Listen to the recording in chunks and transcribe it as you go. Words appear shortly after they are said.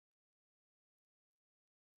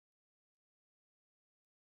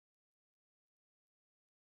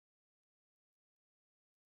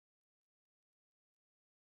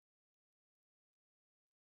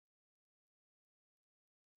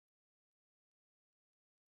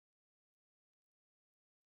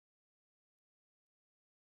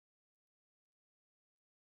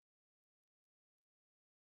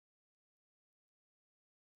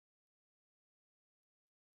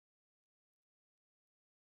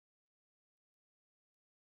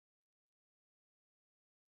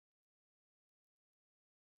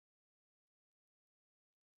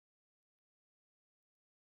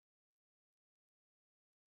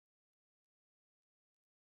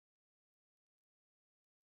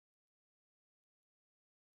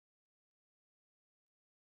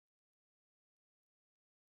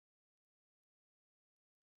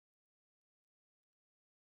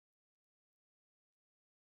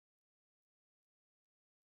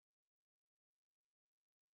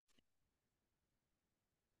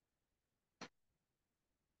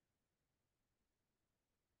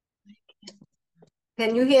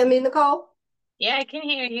Can you hear me, Nicole? Yeah, I can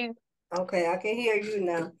hear you. Okay, I can hear you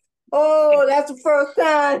now. Good. Oh, that's the first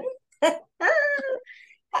time.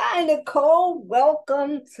 Hi, Nicole.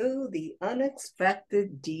 Welcome to the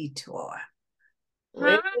unexpected detour.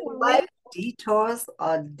 Where in Hi. life detours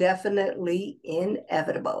are definitely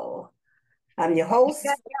inevitable. I'm your host,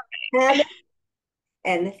 Hannah,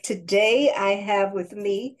 and today I have with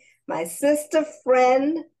me my sister,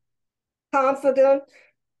 friend, confidant,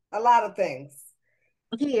 a lot of things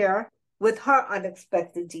here with her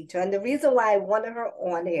unexpected detour. And the reason why I wanted her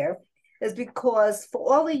on here is because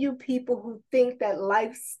for all of you people who think that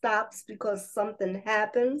life stops because something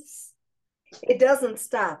happens, it doesn't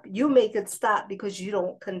stop. You make it stop because you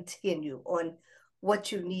don't continue on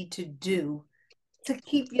what you need to do to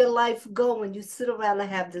keep your life going. You sit around and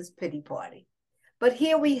have this pity party. But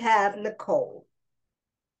here we have Nicole,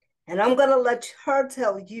 and I'm going to let her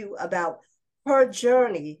tell you about her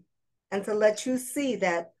journey and to let you see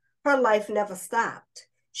that her life never stopped.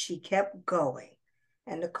 She kept going.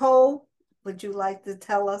 And Nicole, would you like to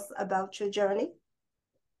tell us about your journey?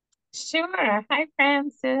 Sure. Hi,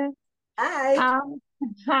 Francis. Hi. Um,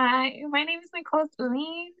 Hi, my name is Nicole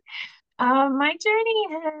Celine. My journey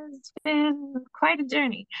has been quite a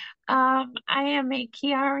journey. I am a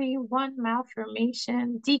Chiari 1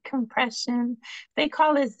 malformation decompression. They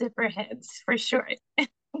call it zipper heads for short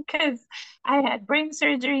because I had brain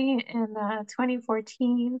surgery in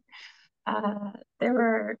 2014. There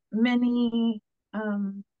were many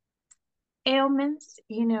ailments.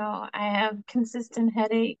 I have consistent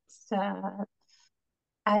headaches. I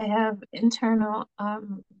have internal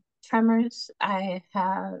tremors. I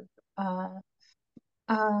have uh,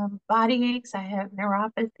 body aches. I have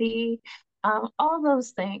neuropathy. All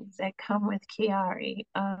those things that come with Chiari.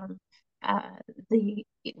 Uh, the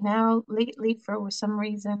Now lately, for some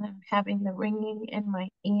reason, I'm having the ringing in my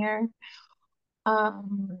ear.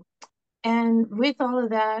 Um, and with all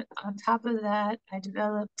of that, on top of that, I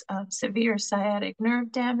developed severe sciatic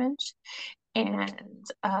nerve damage and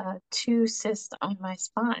two cysts on my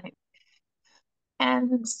spine.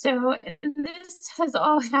 And so this has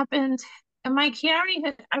all happened. And my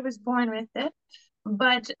Chiari, I was born with it,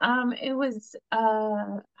 but I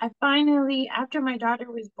finally, after my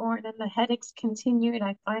daughter was born and the headaches continued,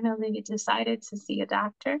 I finally decided to see a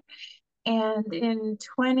doctor. And in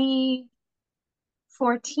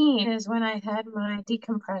 2014 is when I had my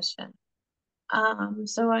decompression.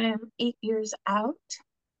 So I am 8 years out,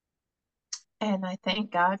 and I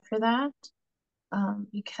thank God for that.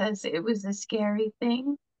 Because it was a scary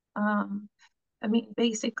thing. Um, I mean,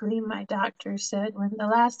 basically, my doctor said when the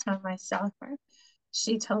last time I saw her,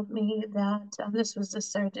 she told me that this was the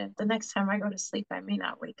surgeon. The next time I go to sleep, I may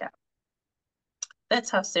not wake up. That's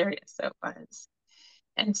how serious it was.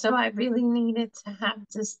 And so I really needed to have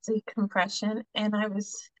this decompression. And I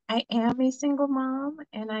am a single mom,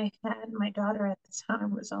 and I had my daughter at the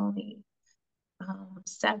time was only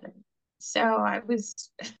 7. So I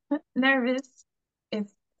was nervous, if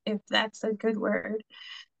that's a good word.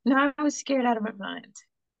 No, I was scared out of my mind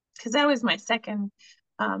because that was my second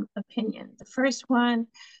opinion. The first one,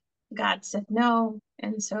 God said no,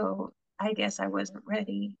 and so I guess I wasn't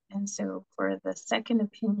ready. And so for the second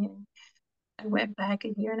opinion, I went back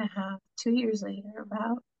a year and a half, 2 years later,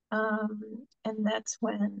 about, and that's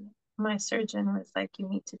when my surgeon was like, "You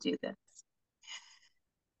need to do this."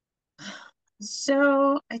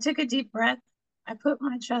 So I took a deep breath. I put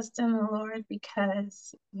my trust in the Lord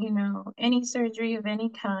because, any surgery of any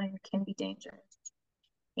kind can be dangerous.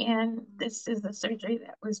 And this is a surgery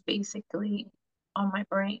that was basically on my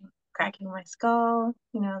brain, cracking my skull,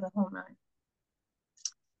 the whole nine,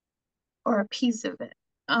 or a piece of it.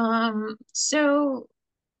 So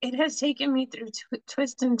it has taken me through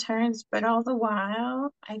twists and turns, but all the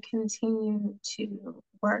while I continue to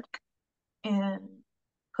work and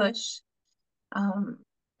push. Um,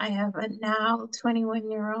 I have a now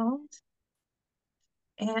 21-year-old,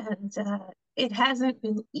 and it hasn't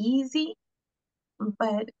been easy,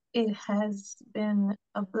 but it has been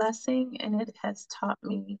a blessing, and it has taught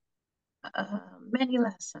me many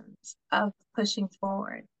lessons of pushing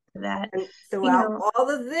forward. That, And you throughout know, all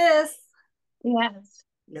of this, yes,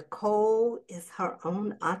 Nicole is her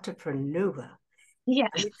own entrepreneur. yeah.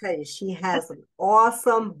 Let me tell you, she has an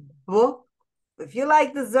awesome book. If you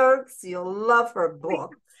like desserts, you'll love her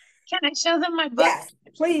book. Can I show them my book? Yes,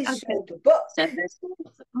 please Okay. show the book. So this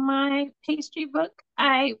is my pastry book.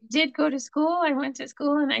 I did go to school. I went to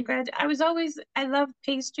school and I graduated. I loved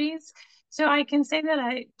pastries. So I can say that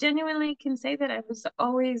I genuinely can say that I was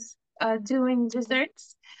always doing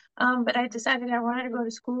desserts. But I decided I wanted to go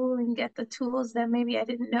to school and get the tools that maybe I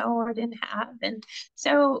didn't know or didn't have. And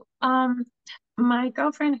so my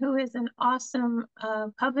girlfriend, who is an awesome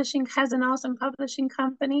has an awesome publishing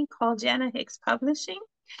company called Jana Hicks Publishing.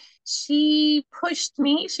 She pushed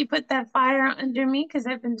me. She put that fire under me because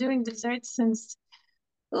I've been doing desserts since,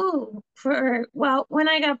 when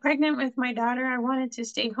I got pregnant with my daughter, I wanted to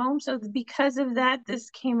stay home. So because of that, this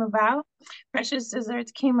came about. Precious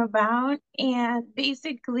Desserts came about. And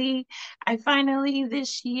basically, I finally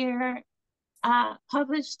this year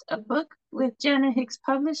published a book with Jana Hicks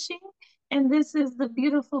Publishing. And this is the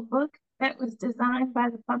beautiful book that was designed by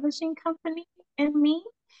the publishing company and me.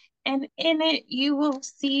 And in it, you will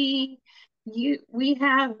see we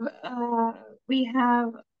have um,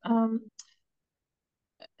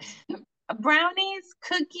 brownies,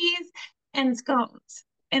 cookies, and scones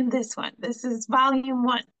in this one. This is volume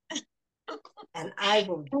one. And I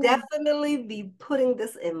will definitely be putting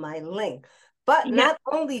this in my link. But Yeah, not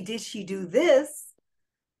only did she do this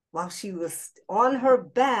while she was on her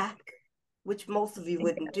back, which most of you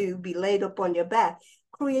wouldn't do, be laid up on your back,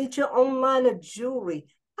 create your own line of jewelry.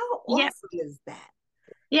 How yeah, awesome is that?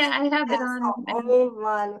 yeah. I have Has it on. her own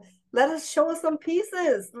line. Let us show us some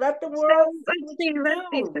pieces. Let the So world see let's what see, you let's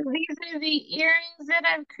see. do. So these are the earrings that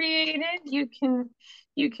I've created. You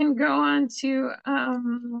can go on to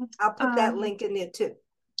I'll put that link in there too.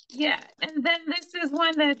 yeah, and then this is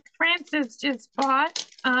one that Francis just bought.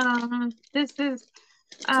 This is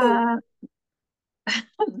Two. uh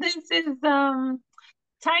this is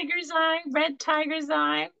tiger's eye, red tiger's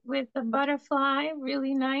eye with the butterfly,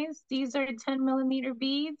 really nice. These are 10 millimeter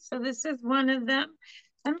beads, so this is one of them.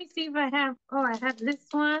 Let me see if I have this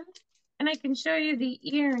one, and I can show you the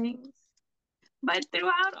earrings. But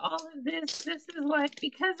throughout all of this is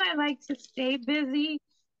because I like to stay busy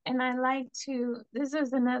and I like to, this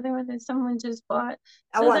is another one that someone just bought.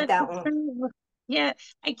 I So want that's that one. yeah,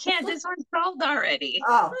 I can't, this one's sold already.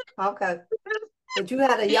 Oh, okay. But you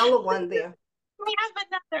had a yellow one there.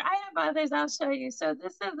 I have others I'll show you. So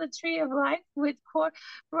this is the tree of life with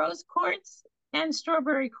rose quartz and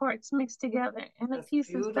strawberry quartz mixed together and a That's piece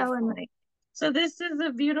of beautiful. selenite. So this is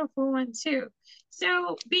a beautiful one too.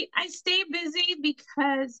 So I stay busy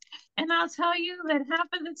because, and I'll tell you that half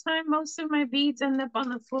of the time, most of my beads end up on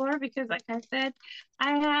the floor because, like I said,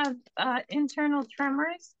 I have internal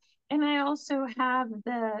tremors, and I also have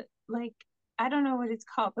the like I don't know what it's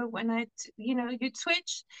called, but when you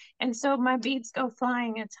twitch, and so my beads go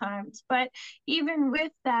flying at times. But even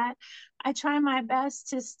with that, I try my best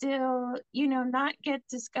to still, not get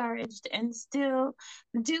discouraged and still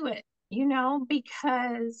do it,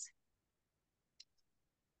 because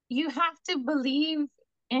you have to believe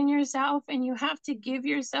in yourself and you have to give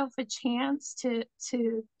yourself a chance to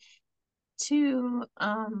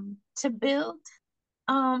build.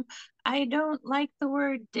 um I don't like the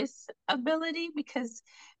word disability because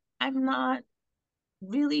I'm not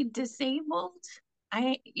really disabled.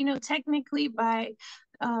 Technically by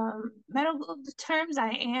medical terms, I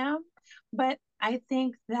am, but I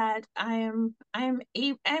think that I'm an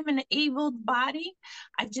abled body.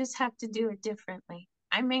 I just have to do it differently.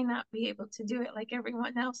 I may not be able to do it like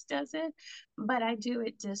everyone else does it, but I do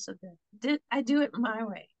it I do it my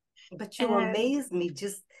way. But you And amaze me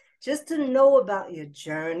just to know about your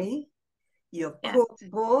journey, your yeah,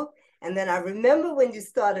 cookbook. And then I remember when you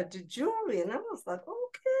started the jewelry, and I was like,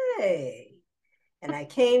 okay. And I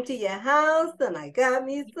came to your house and I got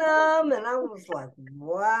me some, and I was like,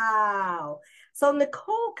 wow. So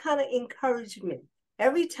Nicole kind of encouraged me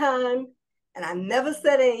every time, and I never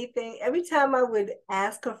said anything. Every time I would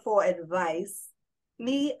ask her for advice,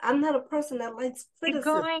 I'm not a person that likes you're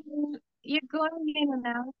criticism. going you're going in and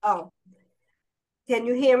out. Oh, can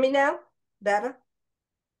you hear me now? Better?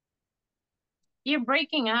 You're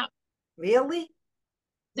breaking up. Really?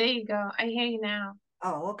 There you go. I hear you now.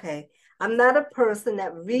 Oh, okay. I'm not a person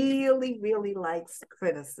that really, really likes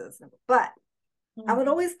criticism, but I would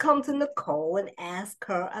Mhm. always come to Nicole and ask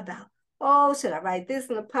her about, oh, should I write this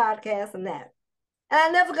in the podcast and that? And I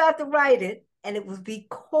never got to write it. And it was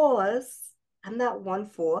because I'm not one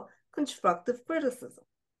for constructive criticism.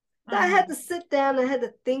 So I had Mhm. to sit down, I had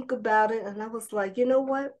to think about it. And I was like, you know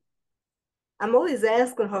what? I'm always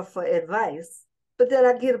asking her for advice, but then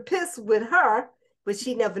I get a piss with her, but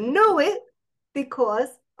she never knew it because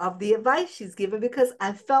of the advice she's giving, because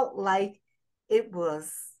I felt like it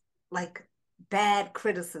was like bad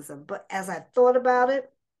criticism. But as I thought about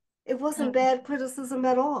it, it wasn't Mhm. bad criticism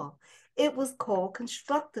at all. It was called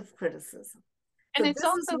constructive criticism. So And it's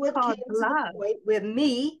this is also what called came to the love. point where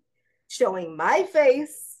me showing my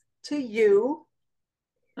face to you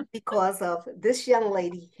because of this young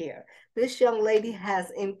lady here. This young lady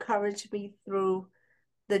has encouraged me through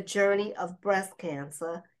the journey of breast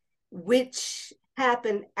cancer, which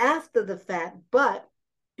happened after the fact, but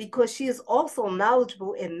because she is also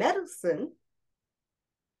knowledgeable in medicine,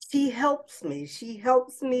 she helps me. She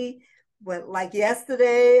helps me when, like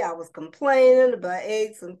yesterday, I was complaining about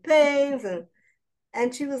aches and pains,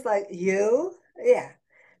 and she was like, "You, yeah."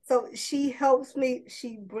 So she helps me.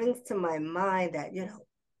 She brings to my mind that,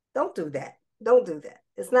 don't do that. Don't do that.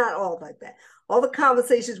 It's not all like that. All the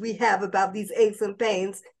conversations we have about these aches and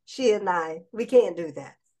pains, she and I, we can't do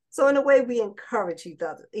that. So in a way, we encourage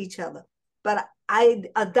each other. But I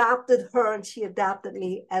adopted her, and she adopted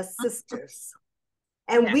me as sisters.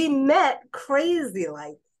 And Yeah. we met crazy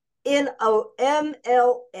like in a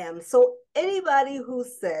MLM. So anybody who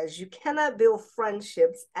says you cannot build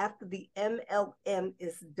friendships after the MLM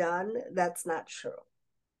is done, that's not true.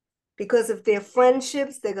 Because if they're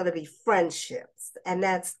friendships, they're going to be friendships, and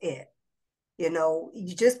that's it.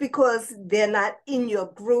 Just because they're not in your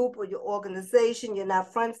group or your organization, you're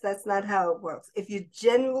not friends. That's not how it works. If you're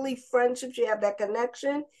genuinely friendships, you have that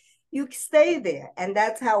connection, you stay there. And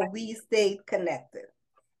that's how we stayed connected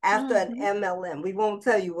after an Mm-hmm. MLM. We won't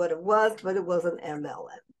tell you what it was, but it was an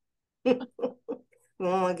MLM. We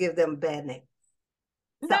don't want to give them a bad name.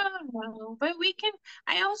 So, No, no, but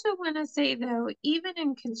I also want to say though, even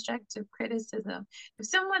in constructive criticism, if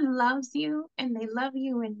someone loves you and they love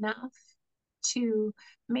you enough to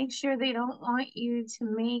make sure they don't want you to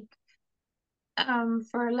make,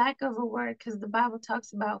 for lack of a word, because the Bible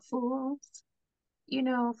talks about fools,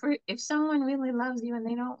 for if someone really loves you and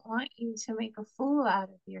they don't want you to make a fool out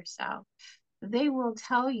of yourself, they will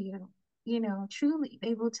tell you, truly,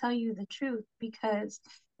 they will tell you the truth because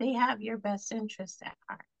they have your best interest at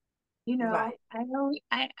heart. right,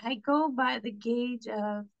 I go by the gauge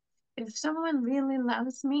of if someone really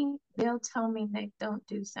loves me, they'll tell me they don't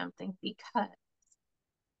do something because.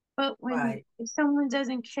 But right, if someone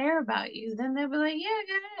doesn't care about you, then they'll be like, yeah,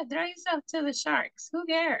 go ahead, throw yourself to the sharks. Who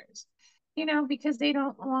cares? Because they're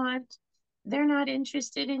not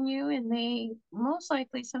interested in you and they most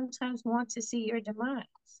likely sometimes want to see your demise.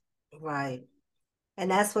 right. And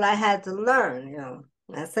that's what I had to learn.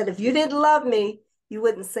 I said, if you didn't love me, you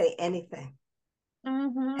wouldn't say anything.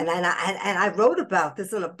 Mm-hmm. And I wrote about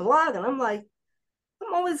this in a blog, and I'm like,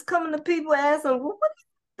 I'm always coming to people asking, well, what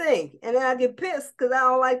do you think? And then I get pissed because I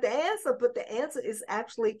don't like the answer, but the answer is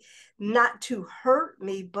actually not to hurt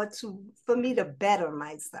me, but for me to better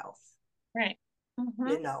myself, Right.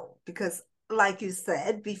 Mm-hmm. because like you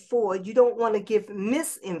said before, you don't want to give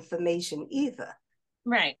misinformation either,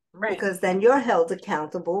 Right. Right. because then you're held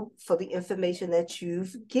accountable for the information that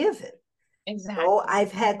you've given. So Exactly.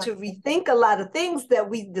 I've had to Exactly. rethink a lot of things that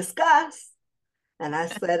we discussed. And I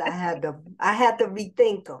said I had to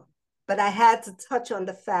rethink them. But I had to touch on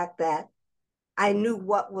the fact that I knew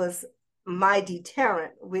what was my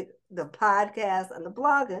deterrent with the podcast and the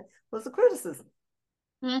blogging was the criticism.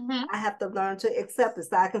 Mm-hmm. I have to learn to accept it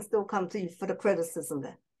so I can still come to you for the criticism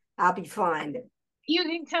then. I'll be fine then. You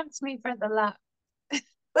can come to me for the love.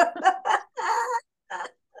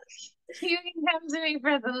 You can come to me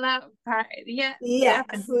for the love part. Yes, Yes,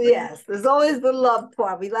 definitely. yes. There's always the love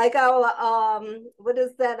part. We like our what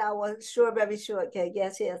is that? Our strawberry shortcake.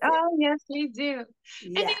 Yes, yes, yes. Oh, yes, we do. I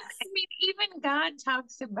Yes, mean, even God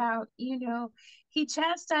talks about, he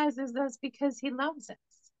chastises us because he loves us.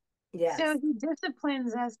 So yes, he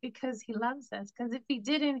disciplines us because he loves us. Because if he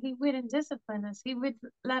didn't, he wouldn't discipline us. He would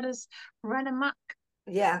let us run amok.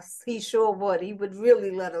 yes. He sure would. He would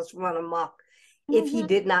really let us run amok if he Mm-hmm.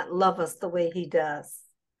 did not love us the way he does.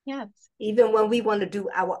 Yes, Even when we want to do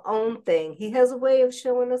our own thing, he has a way of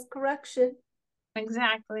showing us correction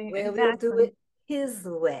exactly, where we'll do exactly. it his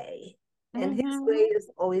way. And his way Mm-hmm. is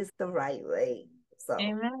always the right way. So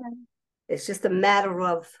Amen. it's just a matter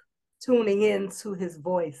of tuning in to his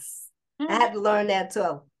voice. I Mm-hmm. had to learn that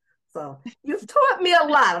too. So you've taught me a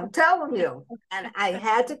lot, I'm telling you. And I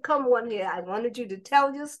had to come on here. I wanted you to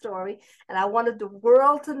tell your story, and I wanted the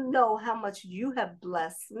world to know how much you have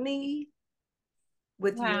blessed me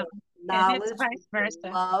with Wow. your And it's knowledge, with vice your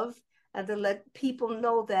versa. love, and to let people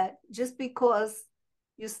know that just because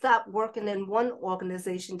you stop working in one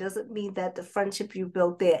organization doesn't mean that the friendship you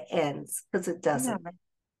built there ends, because it doesn't. Never.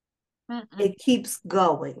 Mm-mm. It keeps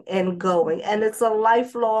going and going, and it's a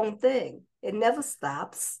lifelong thing. It never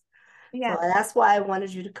stops. So Yes. that's why I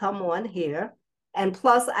wanted you to come on here. And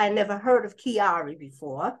plus, I never heard of Kiari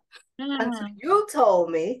before until Mm-hmm. you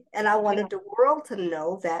told me, and I Yeah. wanted the world to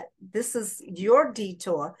know that this is your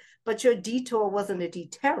detour, but your detour wasn't a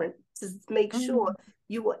deterrent to make sure Mm-hmm.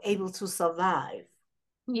 you were able to survive.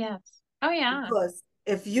 Yes. Oh, yeah. Because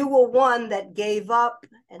if you were one that gave up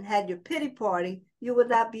and had your pity party, you would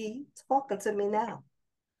not be talking to me now.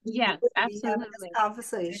 We Yes, wouldn't be having this absolutely.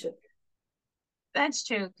 conversation. That's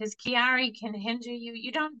true, because Chiari can hinder you.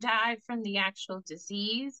 You don't die from the actual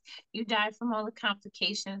disease. You die from all the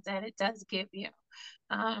complications that it does give you.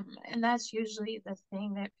 And that's usually the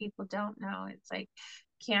thing that people don't know. It's like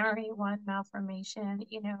Chiari 1 malformation,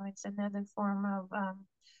 it's another form of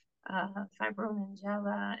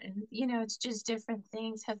fibromyalgia, and it's just different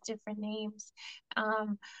things have different names.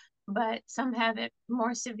 But some have it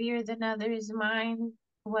more severe than others. Mine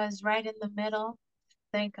was right in the middle,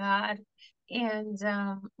 thank God, and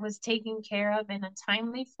was taken care of in a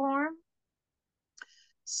timely form.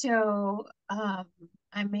 So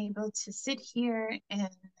I'm able to sit here and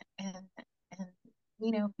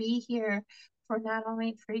and be here for not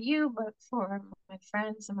only for you but for my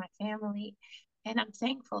friends and my family, and I'm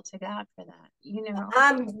thankful to God for that.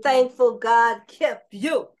 I'm thankful God kept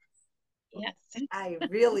you. Yes. I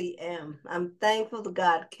really am. I'm thankful that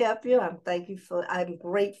God kept you. I'm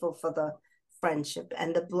grateful for the friendship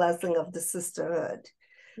and the blessing of the sisterhood.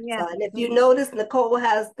 Yeah. So, and if you notice, Nicole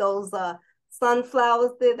has those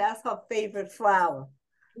sunflowers there. That's her favorite flower.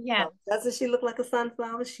 Yeah. So doesn't she look like a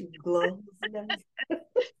sunflower? She glows and everything.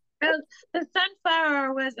 Well, the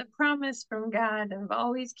sunflower was a promise from God of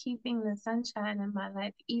always keeping the sunshine in my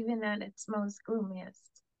life, even at its most gloomiest.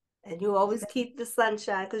 And you always So, keep the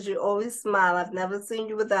sunshine because you always smile. I've never seen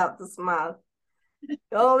you without the smile. You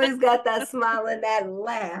always got that smile and that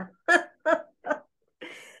laugh.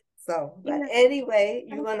 So, but yeah. anyway,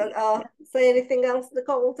 you want to say anything else,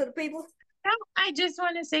 Nicole, to the people? No, I just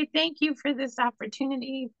want to say thank you for this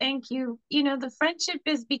opportunity. Thank you. The friendship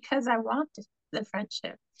is because I want the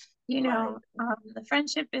friendship. Right. The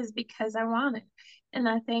friendship is because I want it. And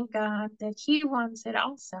I thank God that He wants it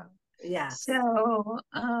also. Yes. So,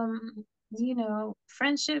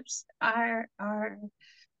 friendships are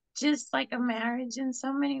just like a marriage in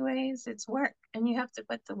so many ways. It's work, and you have to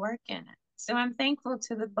put the work in it. So I'm thankful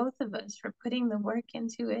to the both of us for putting the work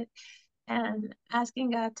into it and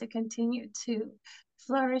asking God to continue to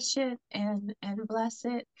flourish it and bless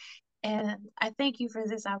it. And I thank you for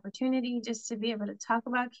this opportunity just to be able to talk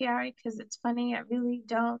about Chiari, because it's funny, I really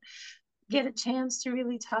don't get a chance to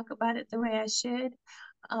really talk about it the way I should.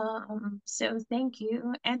 So thank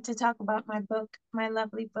you, and to talk about my book, my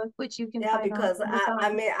lovely book, which you can Yeah, find on because I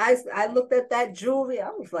Amazon. mean, I looked at that jewelry. I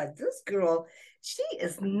was like, this girl, she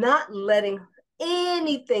is not letting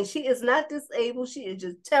anything. She is not disabled. She is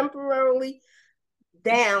just temporarily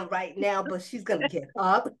down right now, but she's gonna get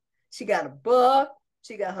up. She got a book.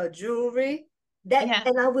 She got her jewelry. Yeah.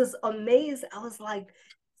 And I was amazed. I was like,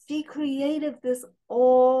 she created this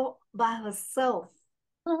all by herself.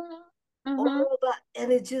 Mm-hmm. Mm-hmm. All by,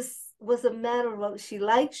 and it just was a matter of she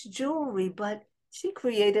likes jewelry, but she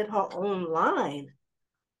created her own line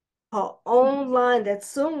that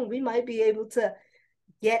soon we might be able to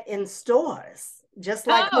get in stores, just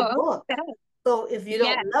like her Oh, book. okay. So if you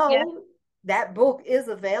Yeah, don't yeah. know, that book is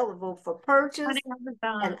available for On purchase, and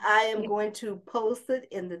Amazon. I am Yeah. going to post it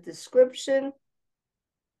in the description.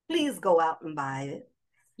 Please go out and buy it.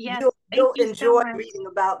 Yes. Thank You'll you so enjoy much. reading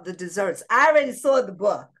about the desserts. I already saw the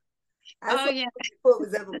book. I Oh, saw yeah. it before it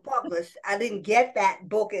was ever published. I didn't get that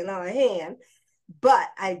book in our hand, but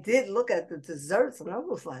I did look at the desserts and I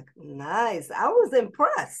was like, nice. I was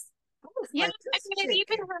impressed. I was Yeah, like, I this mean, it chick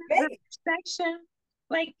even can has bake. a section,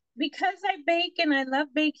 like, because I bake and I love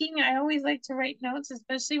baking, I always like to write notes,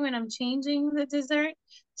 especially when I'm changing the dessert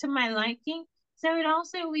to my liking. So it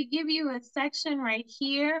also, we give you a section right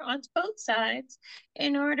here on both sides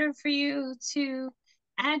in order for you to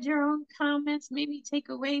add your own comments, maybe take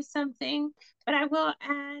away something. But I will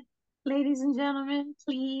add, ladies and gentlemen,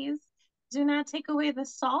 please do not take away the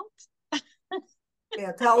salt.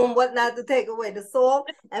 Yeah, tell them what not to take away, the salt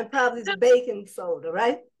and probably So the baking soda,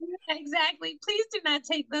 right? exactly. Please do not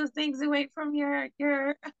take those things away from your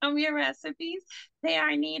recipes. They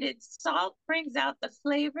are needed. Salt brings out the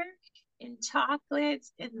flavor in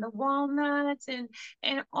chocolates, in the walnuts,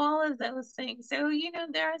 and all of those things. So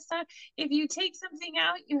there are some. If you take something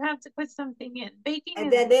out, you have to put something in. Baking And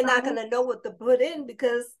is then a they're not going science. to know what to put in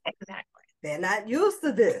because Exactly. they're not used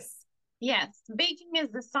to this. Yes, baking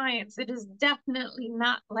is the science. It is definitely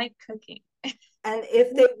not like cooking. And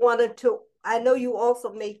if they wanted to, I know you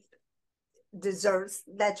also make desserts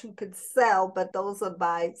that you could sell, but those are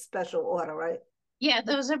by special order, right? Yeah,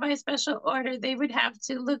 those are by special order. They would have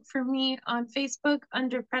to look for me on Facebook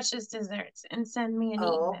under Precious Desserts and send me an Oh,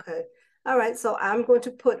 email. okay. All right. So I'm going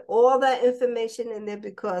to put all that information in there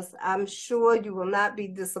because I'm sure you will not be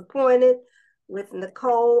disappointed with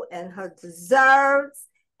Nicole and her desserts.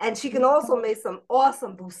 And she can also make some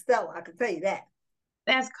awesome Bustelo. I can tell you that.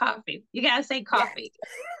 That's coffee. You gotta say Yes. coffee.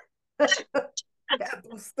 That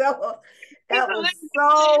Bustelo, that People was like,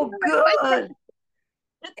 so what's good.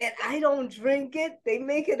 and I don't drink it. They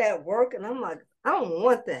make it at work, and I'm like, I don't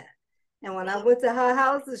want that. And when I went to her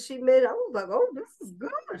house and she made it, I was like, oh, this is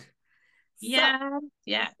good. So Yeah,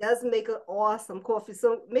 yeah. it does make an awesome coffee.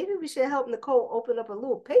 So maybe we should help Nicole open up a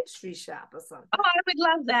little pastry shop or something. Oh, I would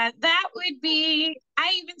love that. That would be,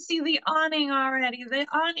 I even see the awning already. The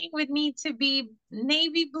awning would need to be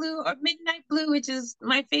navy blue or midnight blue, which is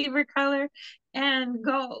my favorite color, and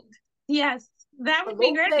gold. Yes, that A would be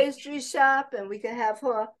little great. pastry shop, and we can have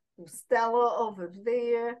her Stella over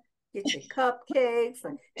there. Get your cupcakes.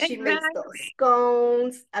 And she makes those Exactly.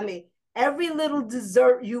 scones. I mean, every little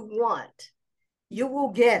dessert you want, you will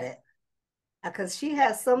get it. Because she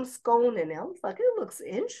has some scone in there. I was like, it looks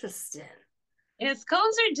interesting. Yeah,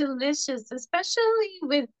 scones are delicious, especially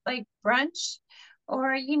with like brunch or,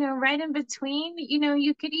 right in between.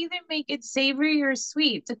 You could either make it savory or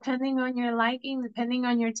sweet, depending on your liking, depending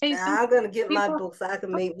on your taste. Some Now I'm gonna get my people, book so I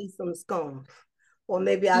can make me some scones. Or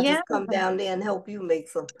maybe I'll yeah, just come down there and help you make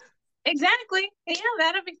some. exactly. Yeah,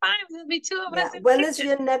 that'll be fine. There'll be two of Yeah. us in the When is kitchen.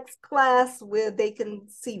 your next class where they can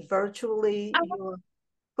see virtually Um, your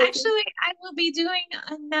cooking? Actually, I will be doing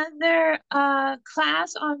another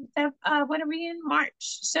class on what are we in March?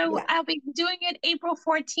 So Yeah. I'll be doing it April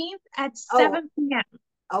 14th at Oh, 7 p.m.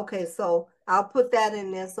 okay. So I'll put that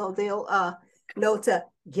in there so they'll know to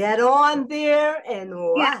get on there and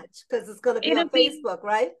Yeah, watch because it's gonna be it'll on be Facebook,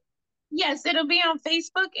 right? Yes, it'll be on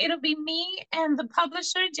Facebook. It'll be me and the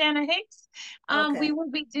publisher, Jana Hicks. We Okay.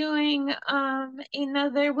 will be doing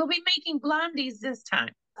we'll be making blondies this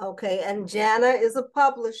time. Okay. And Jana is a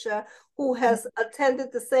publisher who has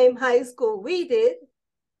attended the same high school we did,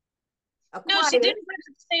 No, she Aquinas. didn't go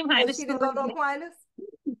to the same Oh, high she school didn't go as to me. Aquinas?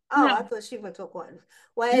 Oh, I No, thought she went to Aquinas.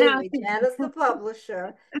 Well, no, anyway, Jana's the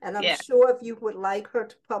publisher, and I'm yeah, sure if you would like her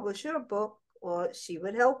to publish your book, or she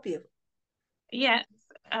would help you. yes.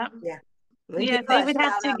 Um, Yeah. We yeah, give they her a would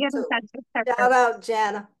have shout to out get in too. touch with her Shout first. out,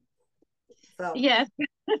 Jana. So Yes,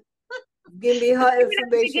 give me but her they would have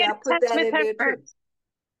to information. get I'll in put touch that with in her there too. first.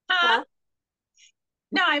 Huh? Huh?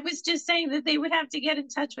 No, I was just saying that they would have to get in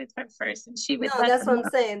touch with her first, and she would No, let that's them what I'm know.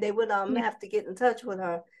 saying. They would Yeah. have to get in touch with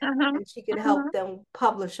her Uh-huh. and she can Uh-huh. help them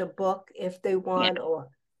publish a book if they Yeah. want, or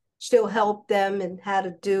she'll help them and how to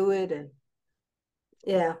do it. And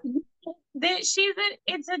yeah.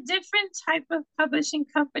 It's a different type of publishing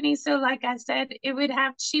company. So like I said, she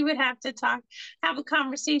would have to have a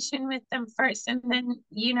conversation with them first, and then,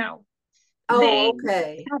 Oh, they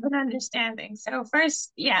okay. have an understanding. So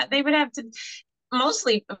first, yeah, they would have to most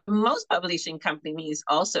publishing companies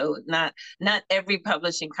also not every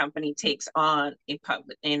publishing company takes on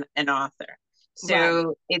an author. Right.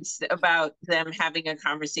 So it's about them having a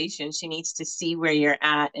conversation. She needs to see where you're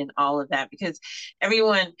at and all of that, because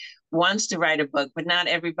everyone wants to write a book, but not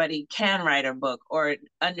everybody can write a book or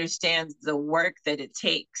understands the work that it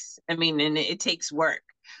takes. I mean, and it takes work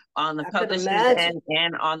on the I could publisher's imagine. end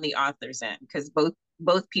and on the author's end, because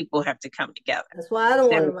both people have to come together. That's why I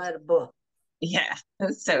don't want to So write a book. yeah,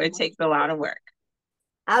 so it takes a lot of work.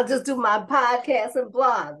 I'll just do my podcast and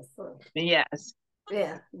blogs. So, Yes,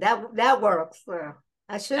 yeah, that works. So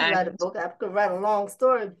I should I'm write a book. I could write a long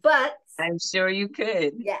story, but I'm sure you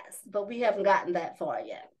could. yes, but we haven't gotten that far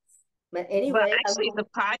yet. But Well, anyway, I'm actually, the going.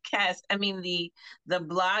 podcast, I mean, the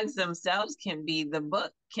blogs themselves can be the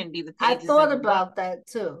book, can be the I pages of thought the book. about that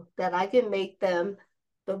too, that I can make them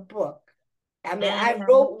the book. I mean, I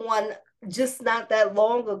Mm-hmm. wrote one just not that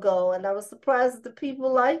long ago, and I was surprised that the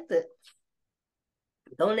people liked it.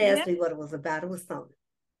 Don't Yeah, ask me what it was about. It was something.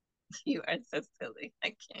 you are so silly.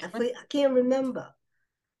 I can't. I can't remember.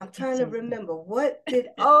 I'm trying It's to okay. remember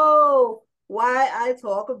oh, why I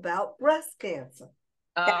talk about breast cancer.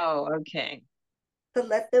 That, Oh, okay. to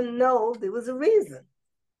let them know there was a reason.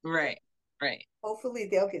 Right, right. Hopefully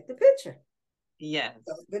they'll get the picture. So Yes.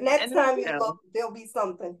 the next And they time you will. look, there'll be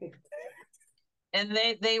something. And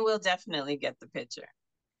they will definitely get the picture.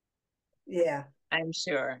 Yeah. I'm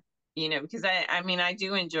sure, because I mean, I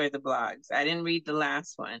do enjoy the blogs. I didn't read the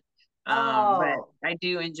last one, but Oh, I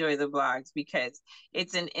do enjoy the blogs because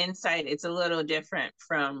it's an insight. It's a little different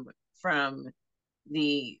from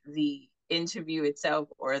the interview itself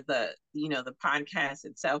or the podcast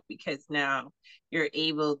itself, because now you're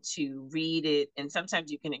able to read it, and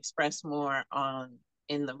sometimes you can express more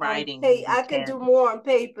in the writing than you I can do can. more on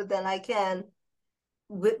paper than I can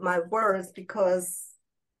with my words because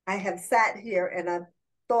I have sat here and I've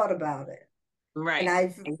thought about it. And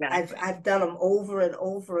Right, exactly. I've done them over and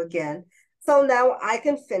over again. So now I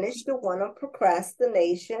can finish the one on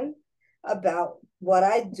procrastination about what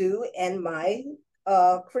I do and my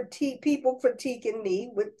people critiquing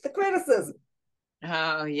me with the criticism.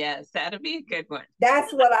 Oh yes, that'll be a good one.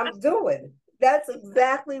 That's what I'm doing. That's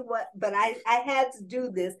exactly what, but I had to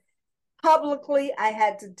do this publicly. I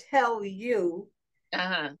had to tell you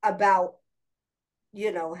Uh-huh. about,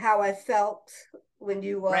 how I felt when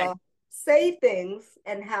you Right. say things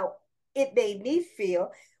and how it made me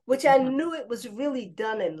feel, which I Mm-hmm. knew it was really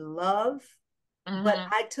done in love, but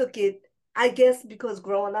Mm-hmm. I took it, I guess, because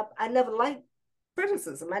growing up, I never liked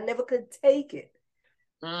criticism. I never could take it.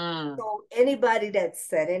 Mm. So anybody that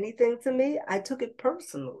said anything to me, I took it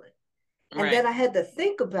personally. And then Right. I had to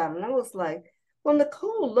think about it. And I was like, well,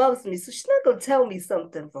 Nicole loves me, so she's not going to tell me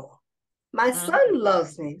something wrong. My Mm-hmm. son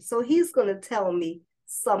loves me, so he's going to tell me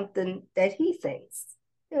something that he thinks,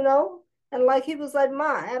 you know? And like he was like,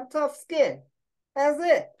 Ma, I have tough skin. That's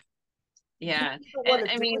it. You Yeah. either And want to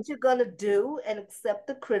I do mean, what you're going to do and accept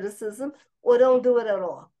the criticism or don't do it at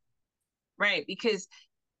all. right, because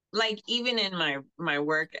like even in my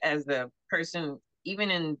work as a person, even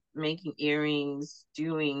in making earrings,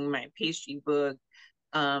 doing my pastry book,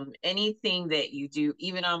 anything that you do,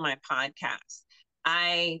 even on my podcast,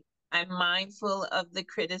 I I'm mindful of the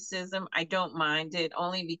criticism. I don't mind it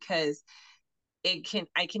only because I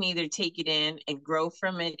can either take it in and grow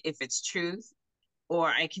from it if it's truth, or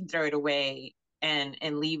I can throw it away and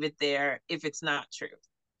leave it there if it's not true.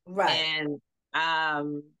 Right. And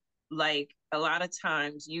um like a lot of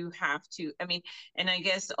times you have to, I mean, and I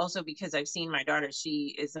guess also because I've seen my daughter,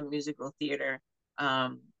 she is a musical theater,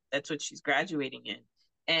 um that's what she's graduating in,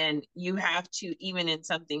 and you have to, even in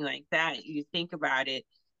something like that, you think about it,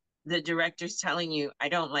 the director's telling you, I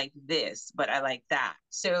don't like this but I like that.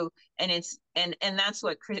 So, and it's and that's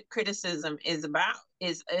what criticism is about,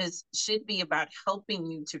 is should be about helping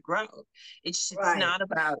you to grow. It's Right. not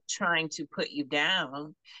about trying to put you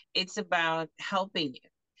down, it's about helping you.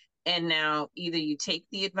 And now either you take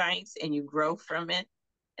the advice and you grow from it,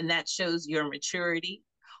 and that shows your maturity,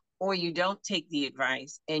 or you don't take the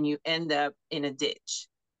advice and you end up in a ditch,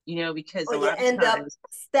 because Or a you lot of end up times.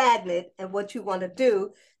 stagnant in what you want to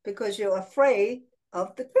do because you're afraid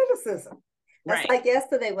of the criticism. That's Right. like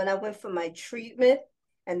yesterday when I went for my treatment,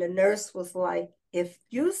 and the nurse was like, if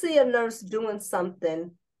you see a nurse doing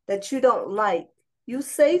something that you don't like, you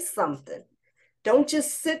say something. Don't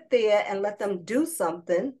just sit there and let them do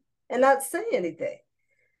something and not say anything.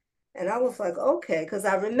 And I was like, okay, because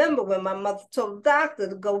I remember when my mother told the doctor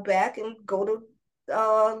to go back and go to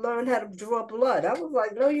learn how to draw blood. I was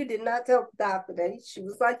like, no, you did not tell the doctor that. She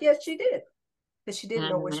was like, yes, she did, because she didn't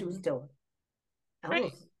know what she Mm-hmm. was doing. I Right.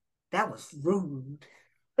 was, that was rude.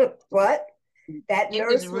 But that It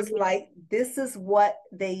was nurse was rude. like, this is what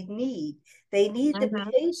they need. They need the Mm-hmm.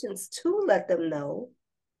 patients to let them know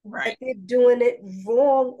that Right. they're doing it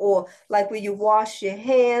wrong, or like when you wash your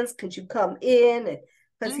hands, could you come in? And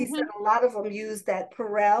because he said Mm-hmm. a lot of them use that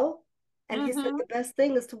Perel, and he said Mm-hmm. the best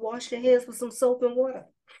thing is to wash your hands with some soap and water.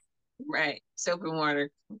 Right. Soap and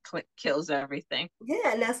water kills everything.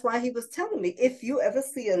 Yeah, and that's why he was telling me, if you ever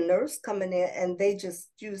see a nurse coming in and they just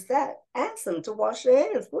use that, ask them to wash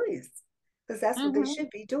their hands, please, because that's what they Mm-hmm. should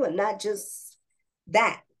be doing, not just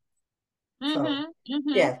that. So Mm-hmm.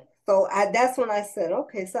 Mm-hmm. yeah, so that's when I said,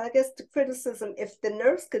 okay, so I guess the criticism, if the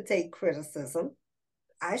nurse could take criticism,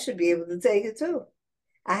 I should be able to take it too.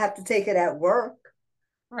 I have to take it at work.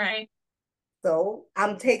 Right. So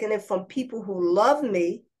I'm taking it from people who love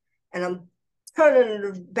me, and I'm turning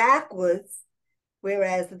it backwards,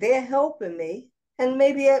 whereas they're helping me. And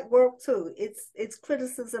maybe at work too. It's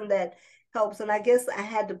criticism that helps. And I guess I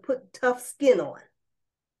had to put tough skin on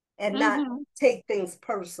and not Mm-hmm. take things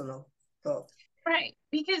personal. So Right.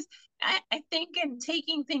 Because I think in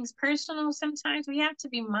taking things personal, sometimes we have to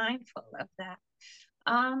be mindful of that.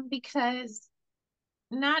 Because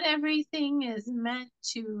not everything is meant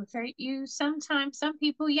to hurt you. Sometimes some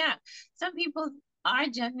people, yeah, some people are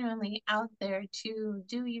genuinely out there to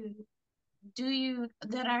do you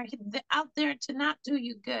that are out there to not do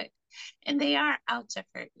you good, and they are out to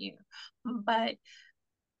hurt you. But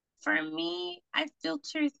for me, I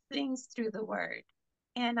filter things through the word,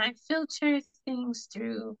 and I filter things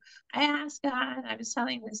through, I ask God, I was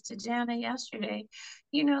telling this to Jana yesterday,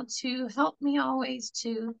 to help me always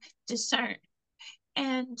to discern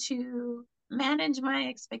and to manage my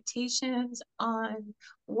expectations on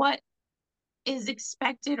what is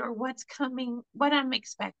expected or what's coming, what I'm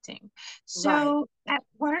expecting. right, So at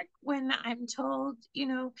work, when I'm told,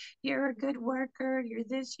 you're a good worker, you're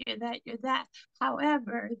this, you're that, you're that.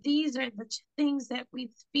 However, these are the things that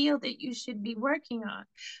we feel that you should be working on.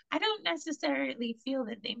 I don't necessarily feel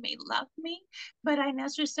that they may love me, but I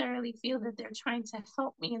necessarily feel that they're trying to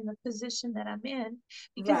help me in the position that I'm in,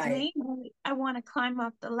 because right, maybe I want to climb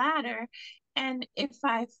up the ladder. And if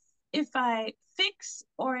I fix,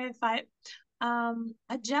 or if I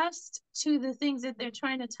adjust to the things that they're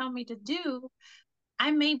trying to tell me to do,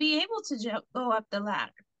 I may be able to go up the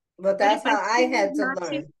ladder. But But if that's I how I choose had to not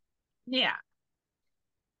to, learn. yeah,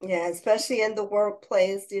 Yeah, especially in the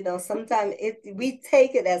workplace, sometimes we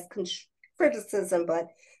take it as criticism, but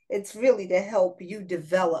it's really to help you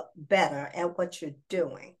develop better at what you're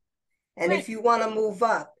doing. And right. if you want to move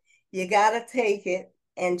up, you got to take it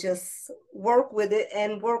and just work with it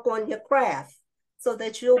and work on your craft so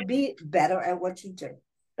that you'll be better at what you do.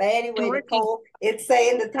 But And anyway, working. Nicole, it's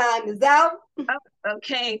saying the time is out. Oh,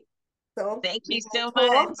 okay. So Thank we you will so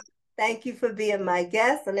talk. much. Thank you for being my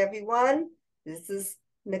guest and everyone. This is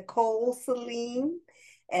Nicole Celine,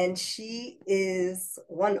 and she is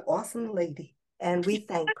one awesome lady. And we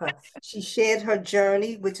thank her. She shared her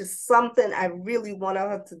journey, which is something I really wanted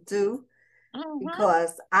her to do Mm-hmm.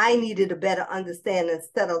 because I needed a better understanding.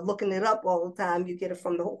 Instead of looking it up all the time, you get it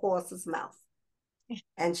from the horse's mouth.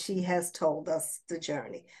 And she has told us the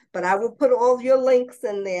journey. But I will put all your links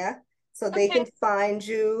in there so they Okay. can find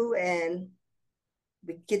you, and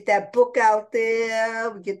we get that book out there,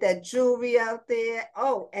 we get that jewelry out there.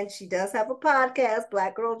 Oh, and she does have a podcast,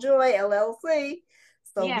 Black Girl Joy LLC.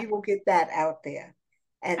 So Yeah. we will get that out there.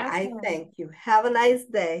 And I Okay. thank you. Have a nice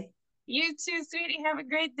day. You too, sweetie. Have a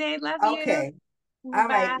great day. Love you. Okay. All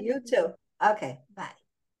right. Bye. You too. Okay. Bye.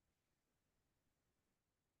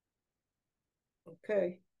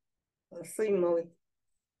 Okay. Let's see, Molly.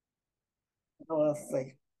 Oh, let's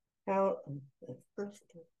see. How?